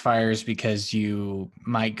backfires because you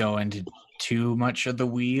might go into too much of the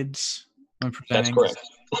weeds when presenting?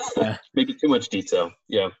 That's correct. Maybe too much detail.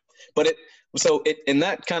 Yeah. But and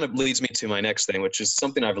that kind of leads me to my next thing, which is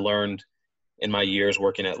something I've learned in my years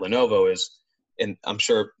working at Lenovo and I'm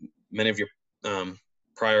sure many of your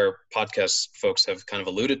prior podcast folks have kind of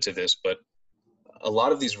alluded to this, but a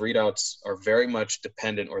lot of these readouts are very much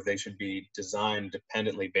dependent, or they should be designed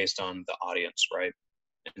dependently based on the audience, right?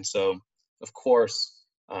 And so, of course,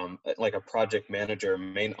 like a project manager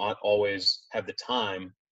may not always have the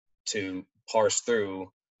time to parse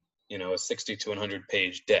through, a 60 to 100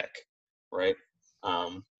 page deck, right?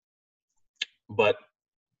 But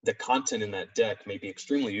the content in that deck may be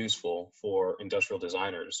extremely useful for industrial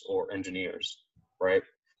designers or engineers, right?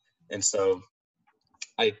 And so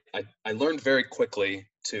I learned very quickly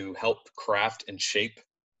to help craft and shape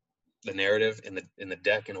the narrative in the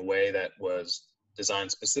deck in a way that was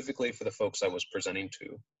designed specifically for the folks I was presenting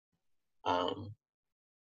to.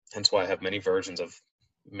 Hence why I have many versions of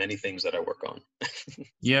many things that I work on.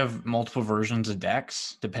 You have multiple versions of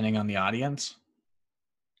decks depending on the audience?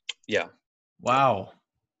 Yeah. Wow.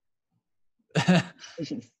 I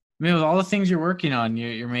mean, with all the things you're working on,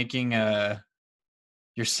 you're making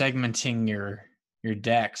you're segmenting your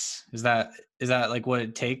decks. Is that like what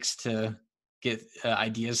it takes to get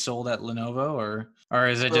ideas sold at Lenovo, or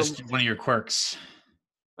is it just one of your quirks?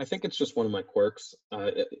 I think it's just one of my quirks.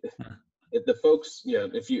 The folks,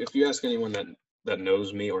 if you ask anyone that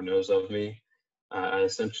knows me or knows of me, I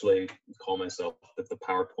essentially call myself the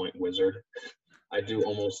PowerPoint wizard. I do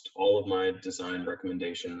almost all of my design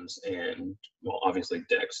recommendations and, well, obviously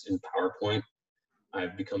decks in PowerPoint.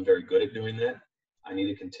 I've become very good at doing that. I need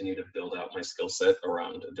to continue to build out my skill set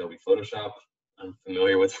around Adobe Photoshop. I'm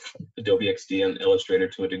familiar with Adobe XD and Illustrator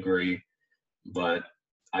to a degree, but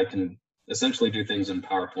I can essentially do things in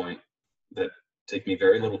PowerPoint that take me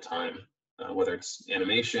very little time, whether it's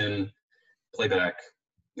animation, playback,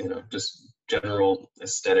 just general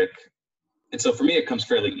aesthetic. And so for me, it comes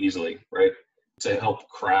fairly easily, right, to help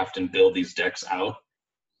craft and build these decks out.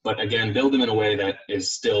 But again, build them in a way that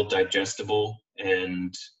is still digestible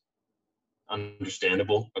and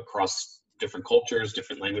understandable across different cultures,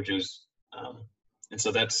 different languages. And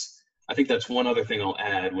so I think that's one other thing I'll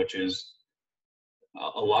add, which is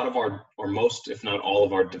a lot of our, or most, if not all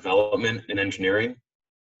of our development in engineering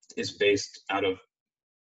is based out of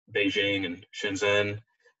Beijing and Shenzhen.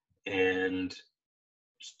 And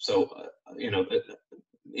so,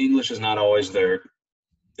 English is not always their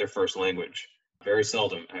first language, very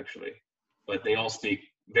seldom actually, but they all speak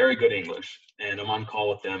very good English, and I'm on call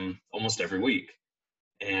with them almost every week.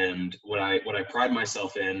 And what I pride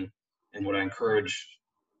myself in, and what I encourage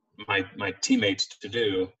my teammates to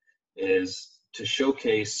do, is to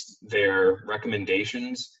showcase their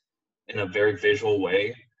recommendations in a very visual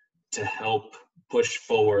way to help push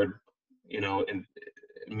forward, and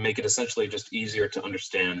make it essentially just easier to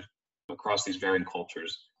understand across these varying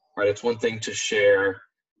cultures, right? It's one thing to share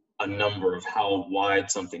a number of how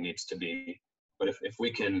wide something needs to be, but if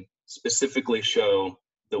we can specifically show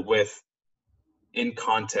the width in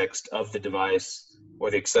context of the device,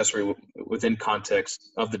 or the accessory within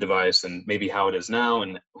context of the device, and maybe how it is now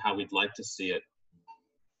and how we'd like to see it,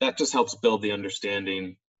 that just helps build the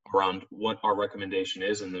understanding around what our recommendation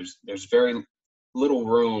is. And there's very little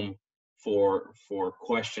room for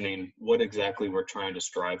questioning what exactly we're trying to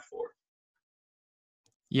strive for.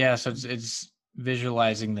 Yeah, so it's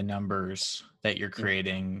visualizing the numbers that you're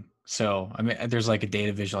creating. So I mean, there's like a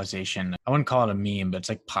data visualization. I wouldn't call it a meme, but it's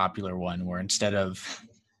like popular one where instead of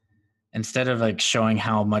like showing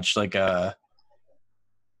how much like a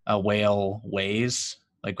whale weighs,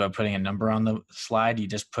 like by putting a number on the slide, you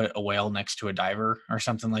just put a whale next to a diver or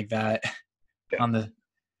something like that. Yeah.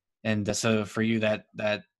 And so for you,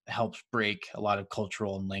 that helps break a lot of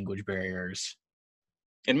cultural and language barriers.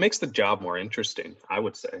 It makes the job more interesting, I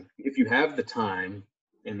would say. If you have the time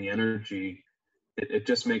and the energy, it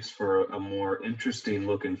just makes for a more interesting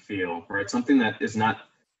look and feel, right? Something that is not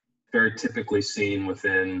very typically seen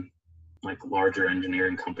within like larger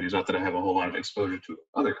engineering companies. Not that I have a whole lot of exposure to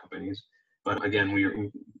other companies, but again,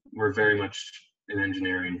 we're very much an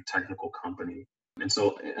engineering technical company. And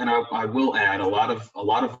so, and I will add a lot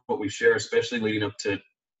of what we share, especially leading up to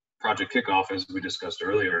project kickoff, as we discussed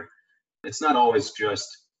earlier. It's not always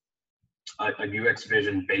just a UX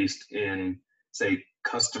vision based in, say,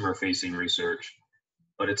 customer facing research,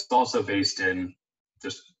 but it's also based in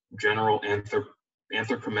just general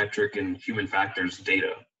anthropometric and human factors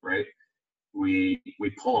data, right? We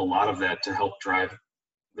pull a lot of that to help drive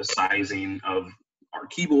the sizing of our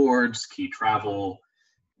keyboards, key travel,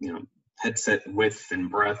 headset width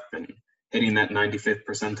and breadth, and hitting that 95th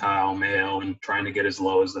percentile male and trying to get as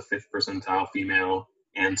low as the 5th percentile female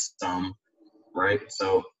and some, right?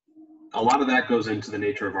 So a lot of that goes into the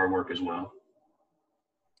nature of our work as well.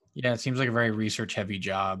 Yeah, it seems like a very research heavy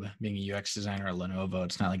job being a UX designer at Lenovo.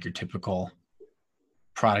 It's not like your typical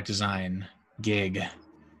product design gig.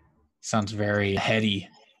 Sounds very heady.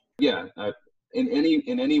 Yeah, in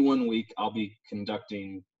any 1 week, I'll be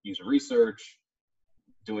conducting user research,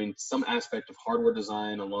 doing some aspect of hardware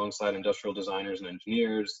design alongside industrial designers and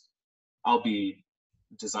engineers. I'll be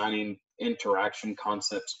designing interaction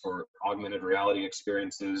concepts for augmented reality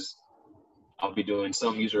experiences. I'll be doing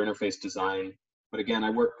some user interface design. But again,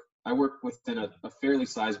 I work within a fairly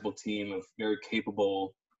sizable team of very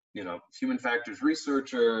capable, human factors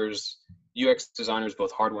researchers, UX designers,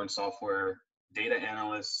 both hardware and software, data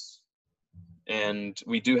analysts, and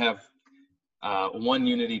we do have one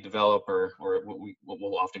Unity developer, or what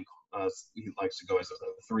we'll often he likes to go as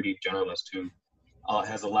a 3D generalist, who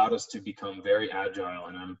has allowed us to become very agile,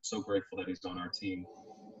 and I'm so grateful that he's on our team.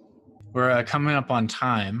 We're coming up on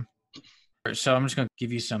time, so I'm just going to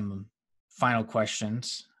give you some final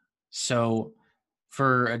questions. So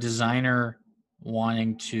for a designer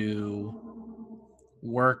wanting to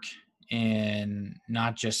work in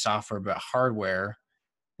not just software but hardware,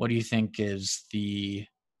 what do you think is the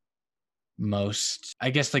most, I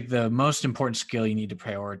guess, like the most important skill you need to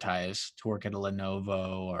prioritize to work at a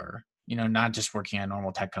Lenovo, or not just working at a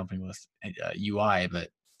normal tech company with UI, but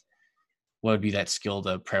what would be that skill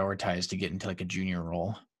to prioritize to get into like a junior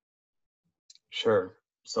role? Sure.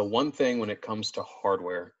 So one thing when it comes to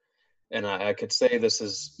hardware, and I could say this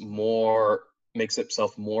is makes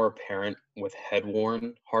itself more apparent with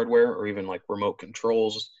head-worn hardware, or even like remote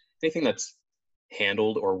controls, anything that's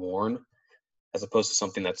handled or worn, as opposed to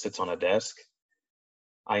something that sits on a desk.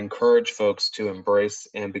 I encourage folks to embrace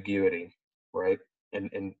ambiguity, right?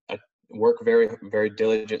 And work very, very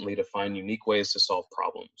diligently to find unique ways to solve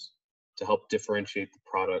problems, to help differentiate the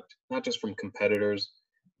product, not just from competitors,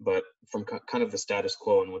 but from kind of the status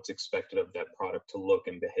quo and what's expected of that product to look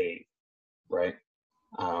and behave, right?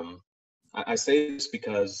 I say this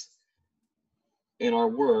because in our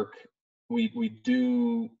work, we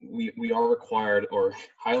are required, or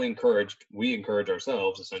highly encouraged, we encourage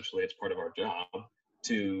ourselves, essentially, it's part of our job,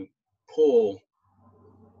 to pull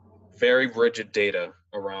very rigid data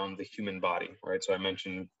around the human body, right? So I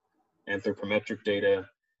mentioned anthropometric data,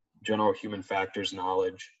 general human factors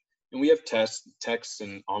knowledge, and we have texts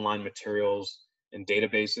and online materials and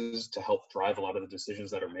databases to help drive a lot of the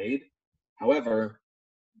decisions that are made. However,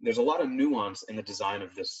 there's a lot of nuance in the design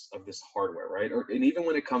of this hardware, right? And even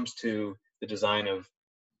when it comes to the design of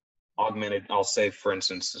augmented, I'll say, for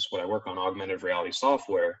instance, this is what I work on, augmented reality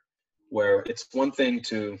software, where it's one thing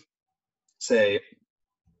to say,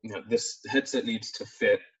 this headset needs to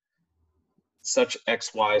fit such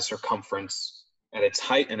XY circumference at its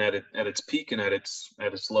height and at its peak and at its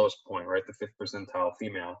lowest point, right? The 5th percentile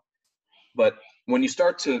female. But when you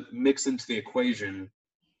start to mix into the equation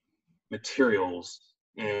materials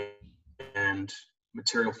and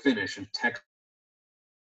material finish and tech,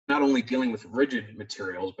 not only dealing with rigid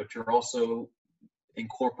materials, but you're also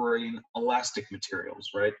incorporating elastic materials,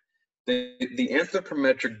 right? The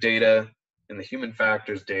anthropometric data and the human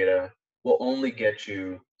factors data will only get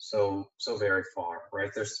you so very far,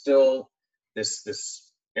 right? There's still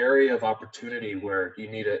this area of opportunity where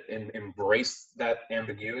you need to embrace that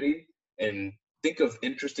ambiguity and think of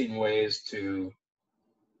interesting ways to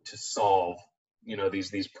solve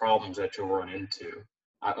these problems that you'll run into.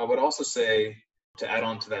 I would also say, to add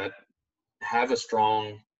on to that, have a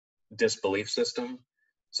strong disbelief system.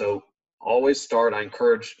 So always start, I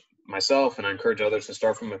encourage myself and I encourage others to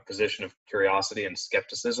start from a position of curiosity and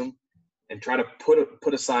skepticism, and try to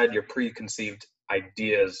put aside your preconceived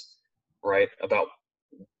ideas, right, about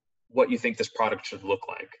what you think this product should look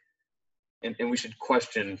like. And we should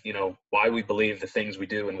question, why we believe the things we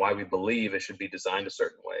do and why we believe it should be designed a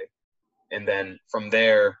certain way. And then from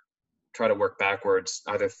there, try to work backwards,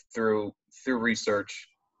 either through research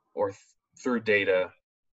or through data,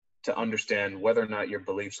 to understand whether or not your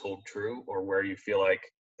beliefs hold true, or where you feel like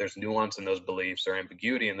there's nuance in those beliefs or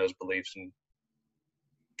ambiguity in those beliefs, and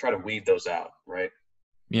try to weed those out, right?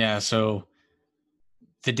 Yeah. So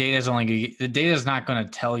the data is not going to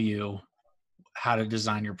tell you how to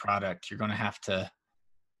design your product. You're going to have to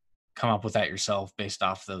come up with that yourself based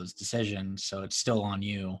off those decisions. So it's still on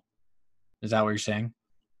you. Is that what you're saying?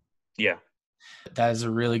 Yeah. That is a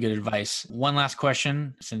really good advice. One last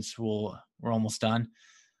question, since we're almost done.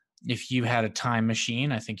 If you had a time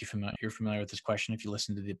machine, I think you're familiar with this question if you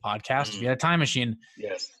listen to the podcast. If you had a time machine,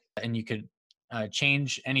 yes, and you could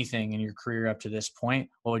change anything in your career up to this point,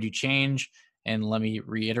 what would you change? And let me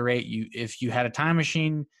reiterate, if you had a time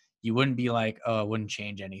machine, you wouldn't be like, oh, I wouldn't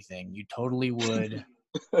change anything. You totally would.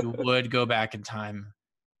 You would go back in time.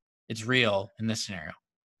 It's real in this scenario.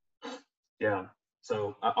 Yeah.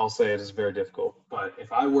 So I'll say it is very difficult, but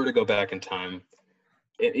if I were to go back in time,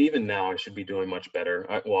 even now I should be doing much better.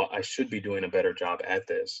 I should be doing a better job at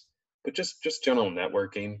this, but just general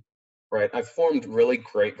networking, right? I've formed really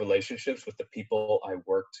great relationships with the people I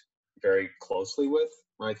worked very closely with,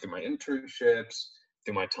 right? Through my internships,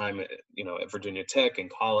 through my time at, at Virginia Tech and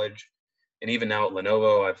college, and even now at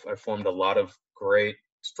Lenovo, I've formed a lot of great,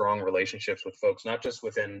 strong relationships with folks, not just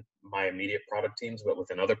within my immediate product teams, but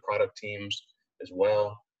within other product teams as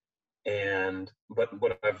well. But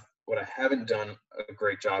what I haven't done a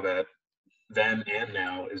great job at then and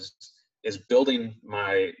now is building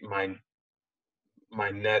my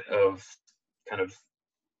net of kind of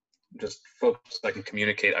just folks I can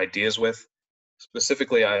communicate ideas with,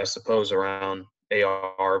 specifically, I suppose, around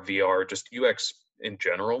AR, VR, just UX in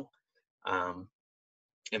general,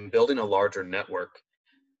 and building a larger network.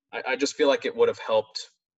 I just feel like it would have helped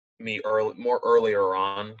me earlier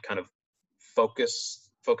on, kind of focus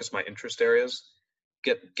my interest areas,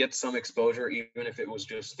 get some exposure, even if it was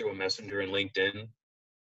just through a messenger and LinkedIn,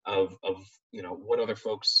 of what other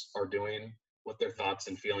folks are doing, what their thoughts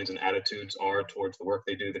and feelings and attitudes are towards the work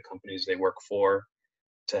they do, the companies they work for,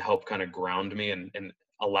 to help kind of ground me and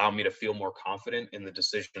allow me to feel more confident in the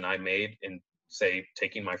decision I made in, say,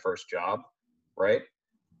 taking my first job, right?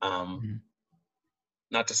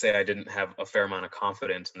 Not to say I didn't have a fair amount of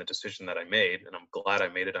confidence in the decision that I made, and I'm glad I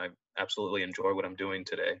made it. I absolutely enjoy what I'm doing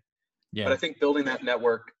today. Yeah. But I think building that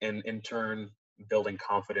network and in turn building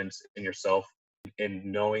confidence in yourself and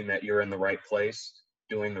knowing that you're in the right place,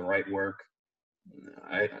 doing the right work,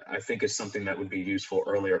 I think is something that would be useful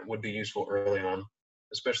early on,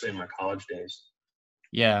 especially in my college days.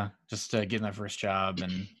 Yeah, just getting that first job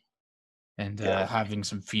and having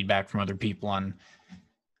some feedback from other people on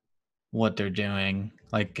what they're doing,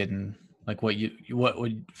 what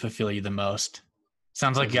would fulfill you the most.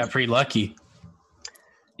 Sounds like you got pretty lucky.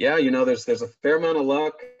 Yeah, there's a fair amount of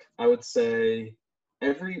luck. I would say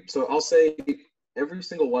every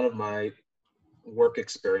single one of my work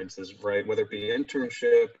experiences, right, whether it be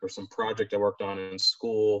internship or some project I worked on in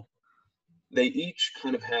school, they each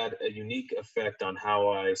kind of had a unique effect on how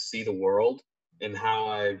I see the world and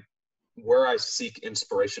where I seek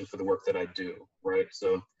inspiration for the work that I do, right?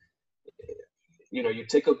 So, you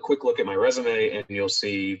take a quick look at my resume and you'll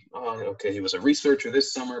see, oh, okay, he was a researcher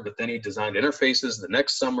this summer, but then he designed interfaces the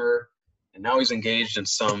next summer, and now he's engaged in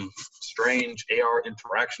some strange AR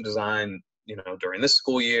interaction design, during this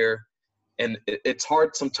school year. And it's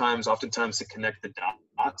hard oftentimes to connect the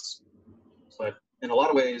dots. But in a lot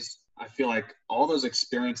of ways, I feel like all those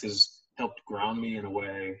experiences helped ground me in a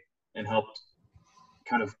way and helped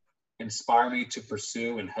kind of inspire me to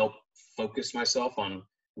pursue and help focus myself on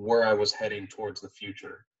where I was heading towards the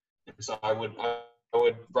future. And so I would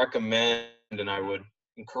recommend and I would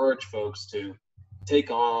encourage folks to take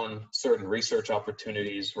on certain research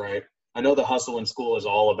opportunities, right? I know the hustle in school is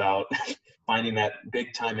all about finding that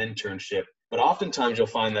big time internship, but oftentimes you'll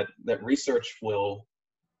find that research will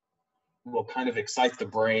kind of excite the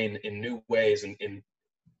brain in new ways and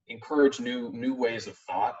encourage new ways of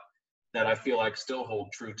thought that I feel like still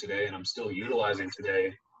hold true today and I'm still utilizing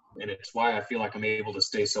today. And it's why I feel like I'm able to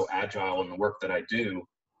stay so agile in the work that I do,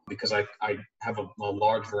 because I have a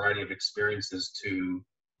large variety of experiences to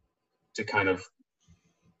kind of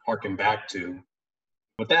harken back to.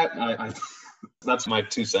 With that, that's my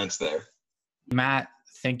 2 cents there. Matt,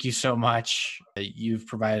 thank you so much. You've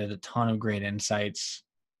provided a ton of great insights.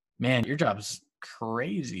 Man, your job is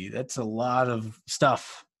crazy. That's a lot of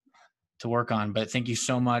stuff to work on, but thank you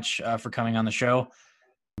so much for coming on the show.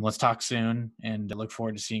 Let's talk soon, and I look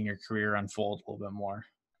forward to seeing your career unfold a little bit more.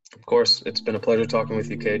 Of course. It's been a pleasure talking with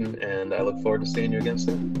you, Caden, and I look forward to seeing you again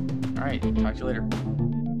soon. All right. Talk to you later.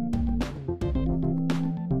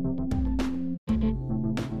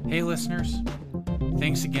 Hey, listeners.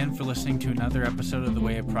 Thanks again for listening to another episode of The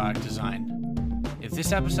Way of Product Design. If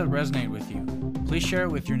this episode resonated with you, please share it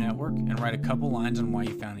with your network and write a couple lines on why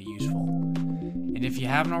you found it useful. And if you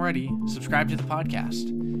haven't already, subscribe to the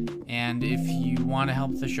podcast. And if you want to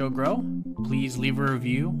help the show grow, please leave a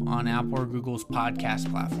review on Apple or Google's podcast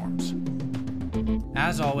platforms.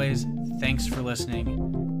 As always, thanks for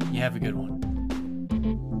listening. You have a good one.